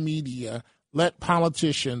we in the media let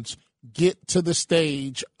politicians get to the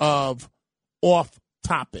stage of off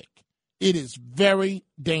topic. It is very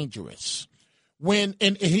dangerous.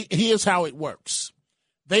 Here's how it works.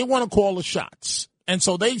 They want to call the shots. And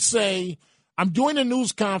so they say, I'm doing a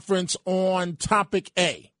news conference on topic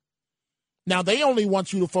A. Now, they only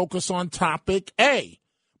want you to focus on topic A.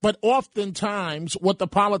 But oftentimes what the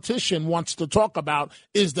politician wants to talk about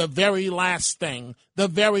is the very last thing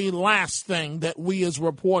that we as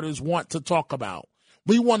reporters want to talk about.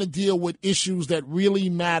 We want to deal with issues that really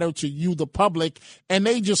matter to you, the public, and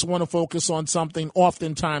they just want to focus on something.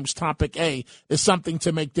 Oftentimes topic A is something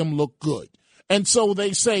to make them look good. And so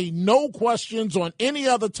they say, no questions on any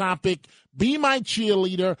other topic, be my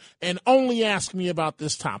cheerleader, and only ask me about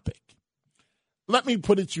this topic. Let me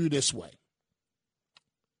put it to you this way.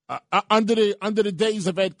 Under the days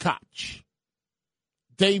of Ed Koch,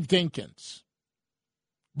 Dave Dinkins,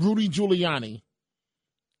 Rudy Giuliani,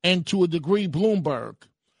 and to a degree Bloomberg,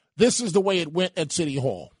 this is the way it went at City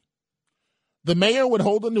Hall. The mayor would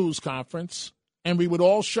hold a news conference, and we would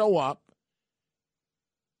all show up,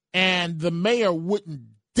 and the mayor wouldn't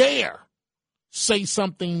dare say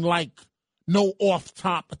something like no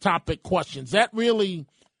off-topic questions. That really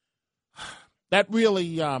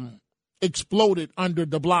exploded under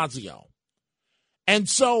de Blasio. And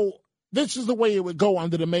so this is the way it would go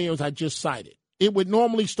under the mayors I just cited. It would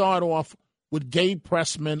normally start off with Gabe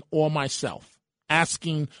Pressman or myself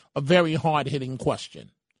asking a very hard-hitting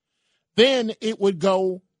question. Then it would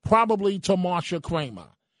go probably to Marsha Kramer.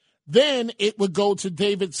 Then it would go to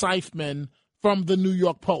David Seifman from the New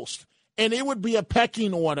York Post. And it would be a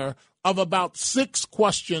pecking order of about 6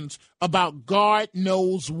 questions about God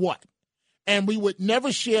knows what. And we would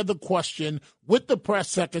never share the question with the press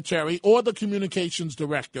secretary or the communications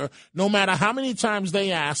director, no matter how many times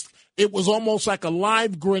they asked. It was almost like a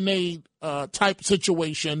live grenade type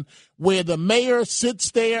situation where the mayor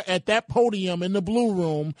sits there at that podium in the Blue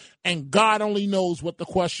Room, and God only knows what the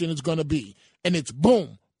question is going to be. And it's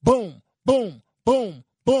boom, boom, boom, boom,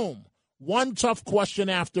 boom. One tough question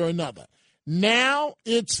after another. Now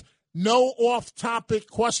it's no off-topic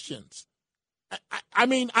questions. I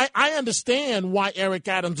mean, I understand why Eric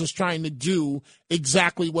Adams is trying to do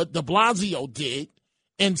exactly what de Blasio did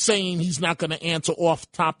in saying he's not going to answer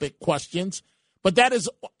off-topic questions. But that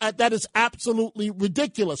is absolutely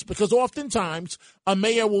ridiculous, because oftentimes a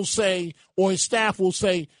mayor will say, or his staff will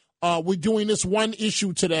say, we're doing this one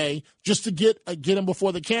issue today just to get him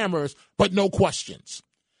before the cameras, but no questions.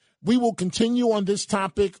 We will continue on this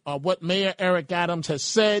topic, what Mayor Eric Adams has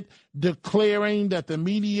said, declaring that the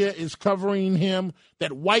media is covering him,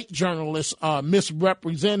 that white journalists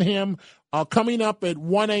misrepresent him. Coming up at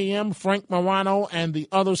 1 a.m., Frank Morano and the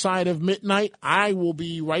Other Side of Midnight. I will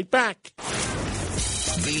be right back.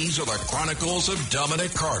 These are the Chronicles of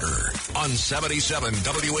Dominic Carter on 77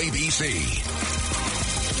 WABC.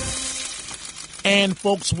 And,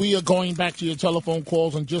 folks, we are going back to your telephone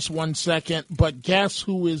calls in just 1 second. But guess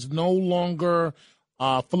who is no longer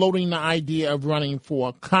floating the idea of running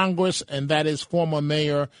for Congress, and that is former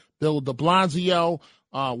Mayor Bill de Blasio,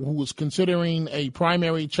 who is considering a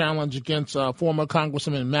primary challenge against former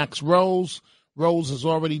Congressman Max Rose. Rose has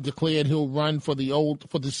already declared he'll run for his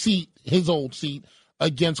old seat,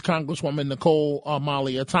 against Congresswoman Nicole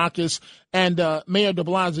Malliotakis. And Mayor de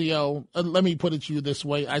Blasio, let me put it to you this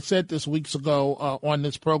way. I said this weeks ago on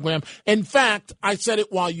this program. In fact, I said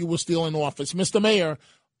it while you were still in office. Mr. Mayor,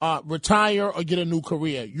 retire or get a new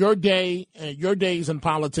career. Your days in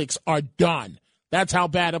politics are done. That's how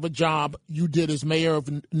bad of a job you did as mayor of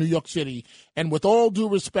New York City. And with all due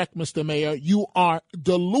respect, Mr. Mayor, you are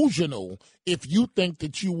delusional if you think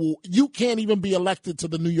that you can't even be elected to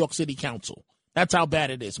the New York City Council. That's how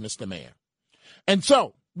bad it is, Mr. Mayor. And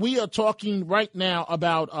so we are talking right now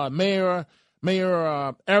about Mayor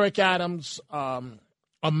Eric Adams,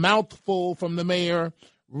 a mouthful from the mayor,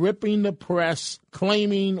 ripping the press,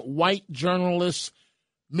 claiming white journalists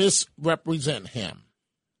misrepresent him.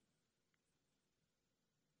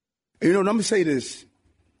 You know, I'm going to say this,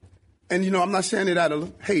 and, you know, I'm not saying it out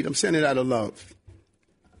of hate. I'm saying it out of love.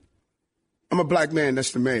 I'm a black man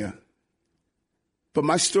that's the mayor. But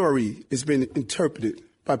my story has been interpreted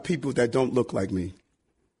by people that don't look like me.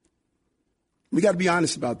 We got to be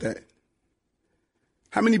honest about that.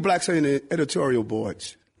 How many blacks are in the editorial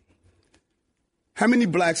boards? How many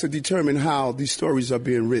blacks are determining how these stories are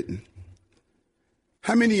being written?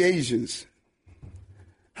 How many Asians?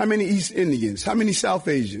 How many East Indians? How many South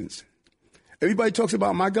Asians? Everybody talks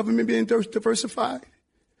about my government being diversified.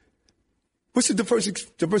 What's the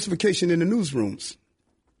diversification in the newsrooms?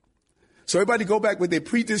 So everybody go back with their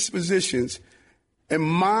predispositions, and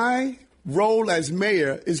my role as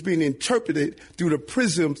mayor is being interpreted through the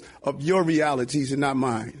prisms of your realities and not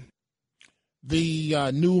mine.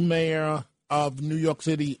 The new mayor of New York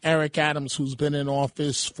City, Eric Adams, who's been in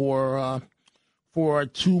office for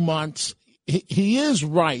 2 months, he is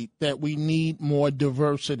right that we need more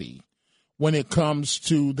diversity when it comes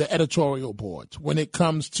to the editorial boards, when it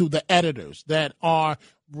comes to the editors that are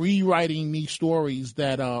rewriting these stories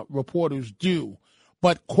that reporters do.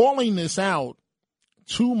 But calling this out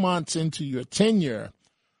 2 months into your tenure,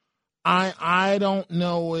 I don't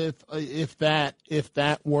know if that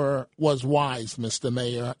was wise, Mr.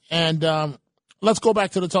 Mayor. And let's go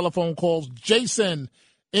back to the telephone calls. Jason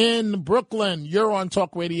in Brooklyn, you're on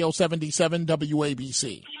Talk Radio 77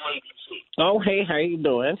 WABC. Oh, hey, how you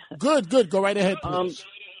doing? Good. Go right ahead, please.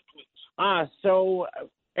 So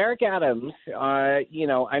Eric Adams, you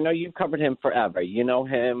know, I know you've covered him forever. You know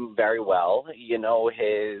him very well. You know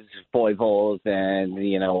his foibles and,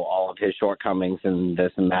 you know, all of his shortcomings and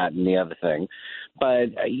this and that and the other thing.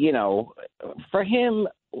 But, you know, for him,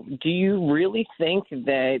 do you really think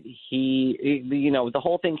that he, you know, the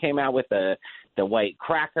whole thing came out with the white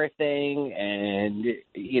cracker thing and,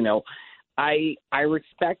 you know, I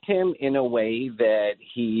respect him in a way that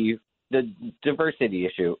the diversity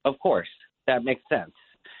issue, of course, that makes sense.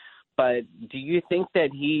 But do you think that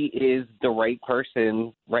he is the right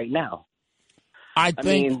person right now? I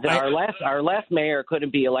mean, our last mayor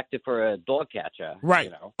couldn't be elected for a dog catcher. Right.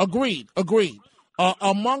 You know? Agreed.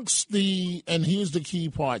 Amongst and here's the key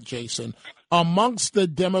part, Jason, amongst the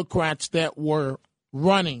Democrats that were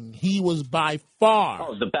running, he was by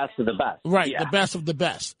far the best of the best. Right, Yeah. the best of the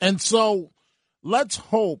best. And so let's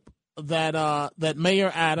hope that that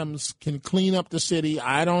Mayor Adams can clean up the city.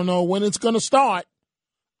 I don't know when it's going to start.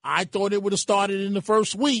 I thought it would have started in the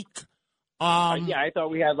first week. Yeah, I thought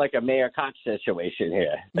we had like a Mayor Koch situation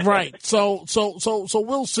here. Right. So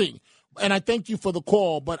we'll see. And I thank you for the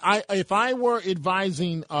call. But if I were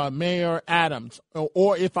advising Mayor Adams,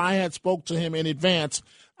 or if I had spoke to him in advance,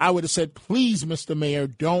 I would have said, please, Mr. Mayor,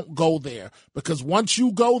 don't go there. Because once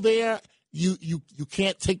you go there, you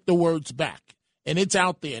can't take the words back. And it's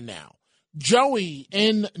out there now. Joey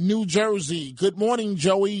in New Jersey. Good morning,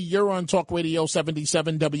 Joey. You're on Talk Radio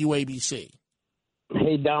 77 WABC.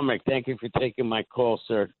 Hey, Dominic, thank you for taking my call,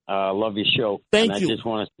 sir. Love your show. Thank you. I just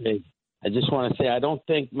want to say, I don't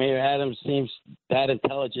think Mayor Adams seems that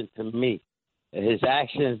intelligent to me. His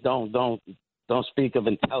actions don't speak of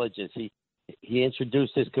intelligence. He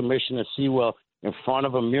introduced his Commissioner Sewell in front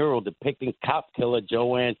of a mural depicting cop killer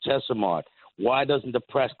Joanne Chesimard. Why doesn't the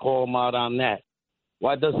press call him out on that?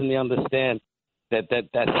 Why doesn't he understand that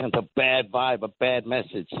sends a bad vibe, a bad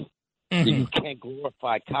message? Mm-hmm. You can't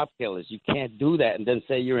glorify cop killers. You can't do that and then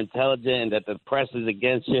say you're intelligent and that the press is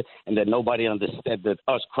against you and that nobody understands, that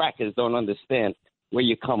us crackers don't understand where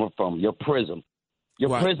you're coming from, your prism.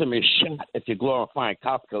 Your prism is shot if you're glorifying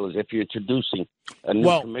cop killers, if you're introducing a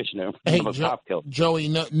new commissioner in front of a cop killer. Joey,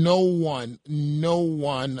 no one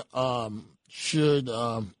should,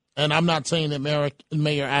 and I'm not saying that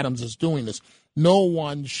Mayor Adams is doing this, no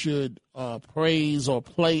one should praise or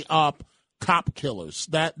play up cop killers.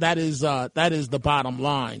 That is the bottom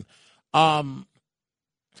line. I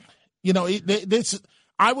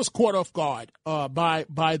was caught off guard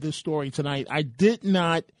by this story tonight. I did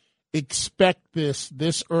not expect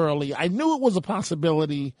this early. I knew it was a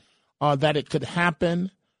possibility that it could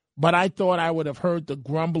happen, but I thought I would have heard the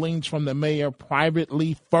grumblings from the mayor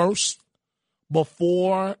privately first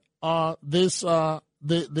before this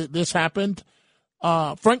happened.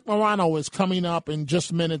 Frank Morano is coming up in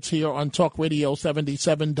just minutes here on Talk Radio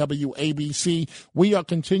 77 WABC. We are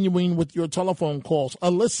continuing with your telephone calls.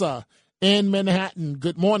 Alyssa in Manhattan,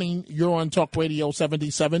 good morning. You're on Talk Radio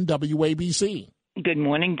 77 WABC. Good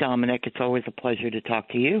morning, Dominic. It's always a pleasure to talk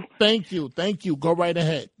to you. Thank you. Go right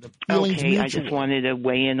ahead. The feeling's mutual. I just wanted to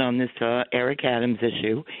weigh in on this Eric Adams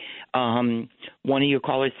issue. One of your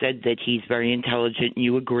callers said that he's very intelligent, and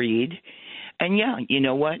you agreed. And, yeah, you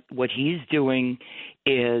know what? What he's doing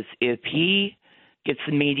is if he gets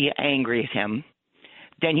the media angry at him,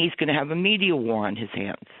 then he's going to have a media war on his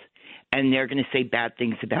hands. And they're going to say bad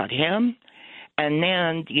things about him. And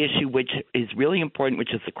then the issue, which is really important,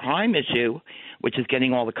 which is the crime issue, which is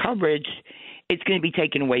getting all the coverage, it's going to be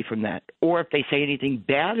taken away from that. Or if they say anything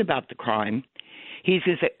bad about the crime, he's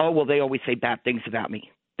going to say, oh, well, they always say bad things about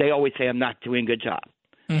me. They always say I'm not doing a good job.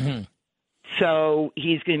 Mm-hmm. So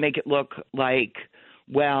he's going to make it look like,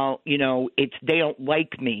 well, they don't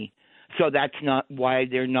like me, so that's not why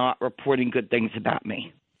they're not reporting good things about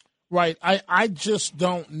me. Right. I just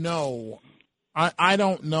don't know. I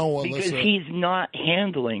don't know, Alyssa. Because he's not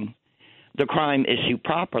handling the crime issue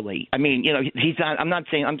properly. I mean, he's not. I'm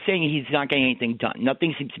saying he's not getting anything done.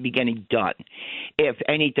 Nothing seems to be getting done. If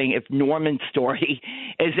anything, if Norman's story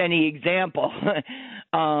is any example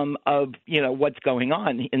of what's going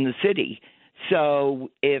on in the city.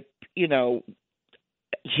 So if he's going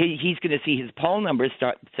to see his poll numbers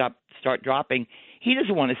start dropping, he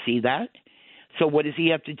doesn't want to see that. So what does he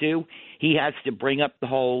have to do? He has to bring up the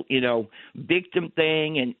whole, victim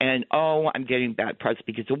thing and I'm getting bad press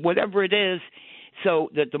because of whatever it is.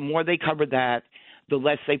 So that the more they cover that, the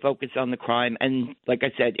less they focus on the crime. And like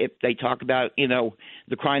I said, if they talk about,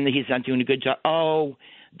 the crime that he's not doing a good job,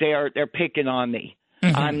 they're picking on me.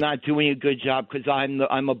 Mm-hmm. I'm not doing a good job because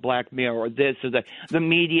I'm a black mayor or this or that. The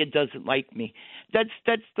media doesn't like me. That's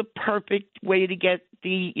the perfect way to get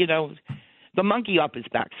the monkey off his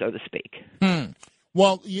back, so to speak.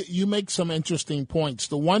 Well, you make some interesting points.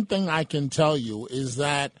 The one thing I can tell you is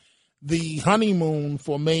that the honeymoon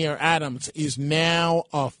for Mayor Adams is now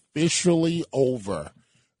officially over.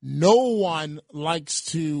 No one likes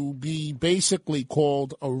to be basically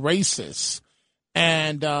called a racist.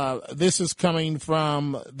 And this is coming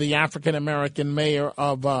from the African-American mayor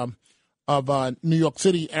of New York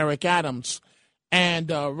City, Eric Adams.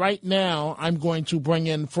 And right now, I'm going to bring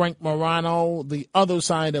in Frank Morano, the other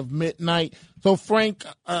side of midnight. So, Frank,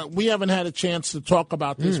 we haven't had a chance to talk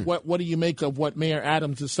about this. What do you make of what Mayor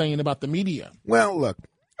Adams is saying about the media? Well, look,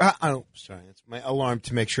 sorry, it's my alarm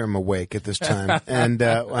to make sure I'm awake at this time. And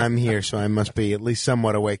I'm here, so I must be at least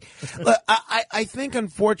somewhat awake. Look, I think,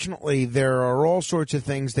 unfortunately, there are all sorts of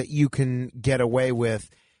things that you can get away with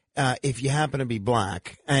if you happen to be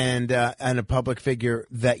black and a public figure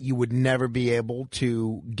that you would never be able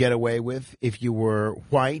to get away with if you were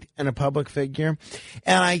white and a public figure.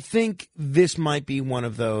 And I think this might be one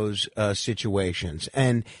of those situations.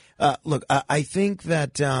 And look, I think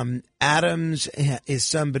that Adams is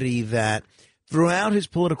somebody that throughout his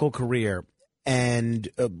political career and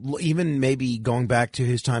even maybe going back to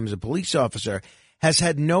his time as a police officer has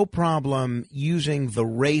had no problem using the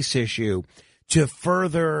race issue to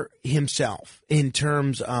further himself in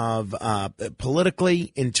terms of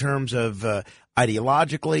politically, in terms of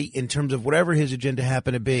ideologically, in terms of whatever his agenda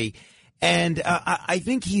happened to be. And I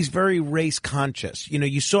think he's very race conscious. You know,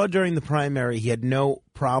 you saw during the primary he had no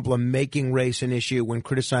problem making race an issue when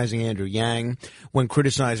criticizing Andrew Yang, when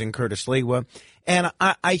criticizing Curtis Lewa. And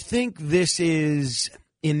I think this is,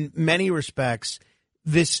 in many respects,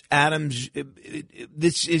 this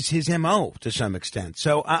is his MO to some extent.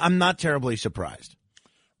 So I'm not terribly surprised.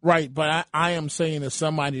 Right, but I am saying as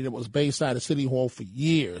somebody that was based out of City Hall for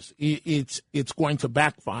years, it's going to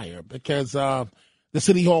backfire because the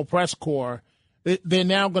City Hall press corps, they're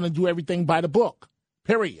now going to do everything by the book,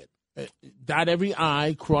 period. Dot every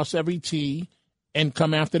I, cross every T, and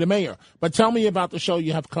come after the mayor. But tell me about the show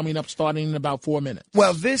you have coming up starting in about 4 minutes.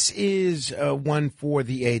 Well, this is one for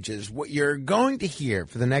the ages. What you're going to hear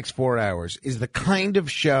for the next 4 hours is the kind of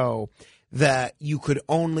show that you could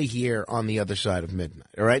only hear on the other side of midnight.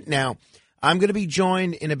 All right. Now, I'm going to be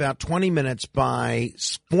joined in about 20 minutes by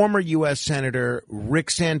former U.S. Senator Rick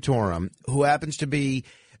Santorum, who happens to be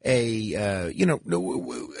a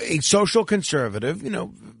social conservative,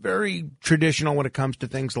 very traditional when it comes to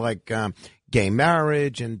things like gay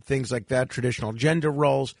marriage and things like that, traditional gender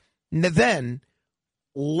roles. And then,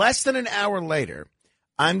 less than an hour later,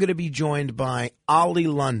 I'm going to be joined by Ollie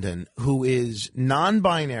London, who is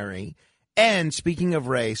non-binary, and speaking of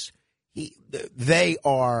race, they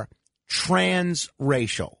are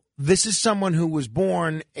transracial. This is someone who was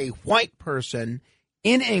born a white person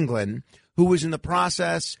in England who was in the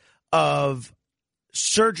process of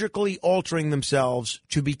surgically altering themselves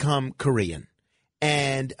to become Korean.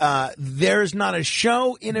 And there's not a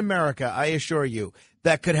show in America, I assure you,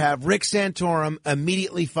 that could have Rick Santorum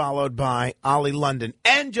immediately followed by Ollie London.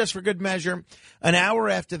 And just for good measure, an hour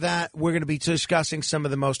after that, we're going to be discussing some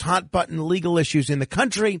of the most hot-button legal issues in the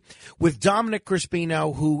country with Dominic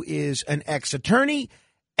Crispino, who is an ex-attorney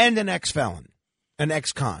and an ex-felon, an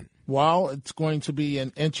ex-con. Well, it's going to be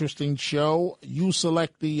an interesting show. You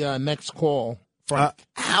select the next call, Frank.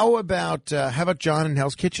 How about John in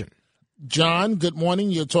Hell's Kitchen? John, good morning.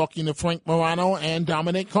 You're talking to Frank Morano and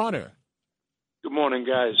Dominic Carter. Good morning,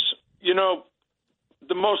 guys. You know,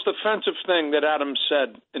 the most offensive thing that Adams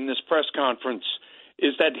said in this press conference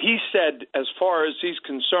is that he said, as far as he's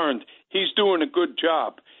concerned, he's doing a good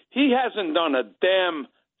job. He hasn't done a damn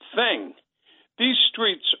thing. These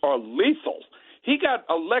streets are lethal. He got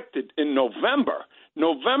elected in November,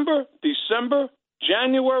 December,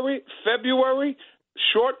 January, February,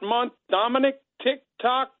 short month. Dominic,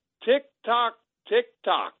 tick-tock, tick-tock,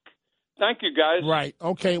 tick-tock. Thank you, guys. Right.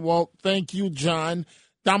 Okay, well, thank you, John.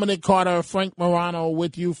 Dominic Carter, Frank Morano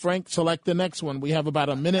with you. Frank, select the next one. We have about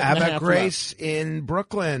a minute and a half left. How about Grace in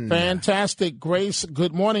Brooklyn? Fantastic. Grace,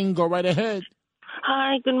 good morning. Go right ahead.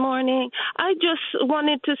 Hi, good morning. I just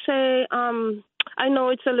wanted to say I know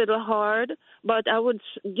it's a little hard, but I would,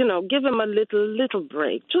 give him a little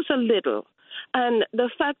break, just a little. And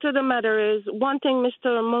the fact of the matter is, one thing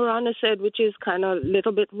Mr. Morano said, which is kind of a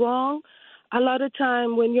little bit wrong, a lot of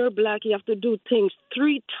time when you're black, you have to do things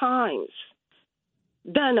 3 times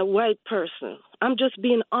than a white person. I'm just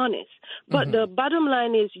being honest. But the bottom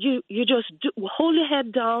line is you just hold your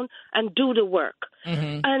head down and do the work.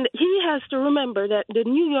 And he has to remember that the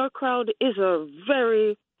New York crowd is a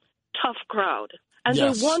very tough crowd. And they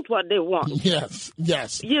want what they want. Yes.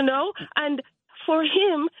 And for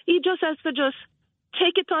him, he just has to just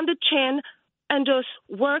take it on the chin and just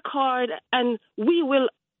work hard, and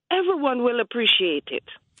everyone will appreciate it.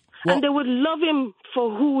 Well, and they would love him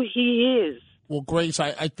for who he is. Well, Grace,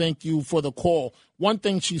 I thank you for the call. One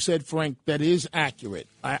thing she said, Frank, that is accurate.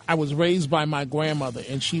 I was raised by my grandmother,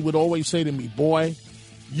 and she would always say to me, boy,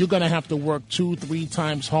 you're going to have to work 2-3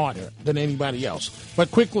 times harder than anybody else.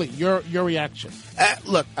 But quickly, your reaction.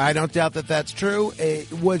 Look, I don't doubt that that's true.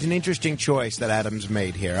 It was an interesting choice that Adams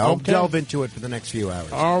made here. I'll delve into it for the next few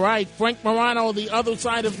hours. All right. Frank Morano, the other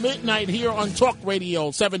side of midnight here on Talk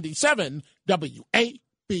Radio 77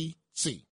 WABC.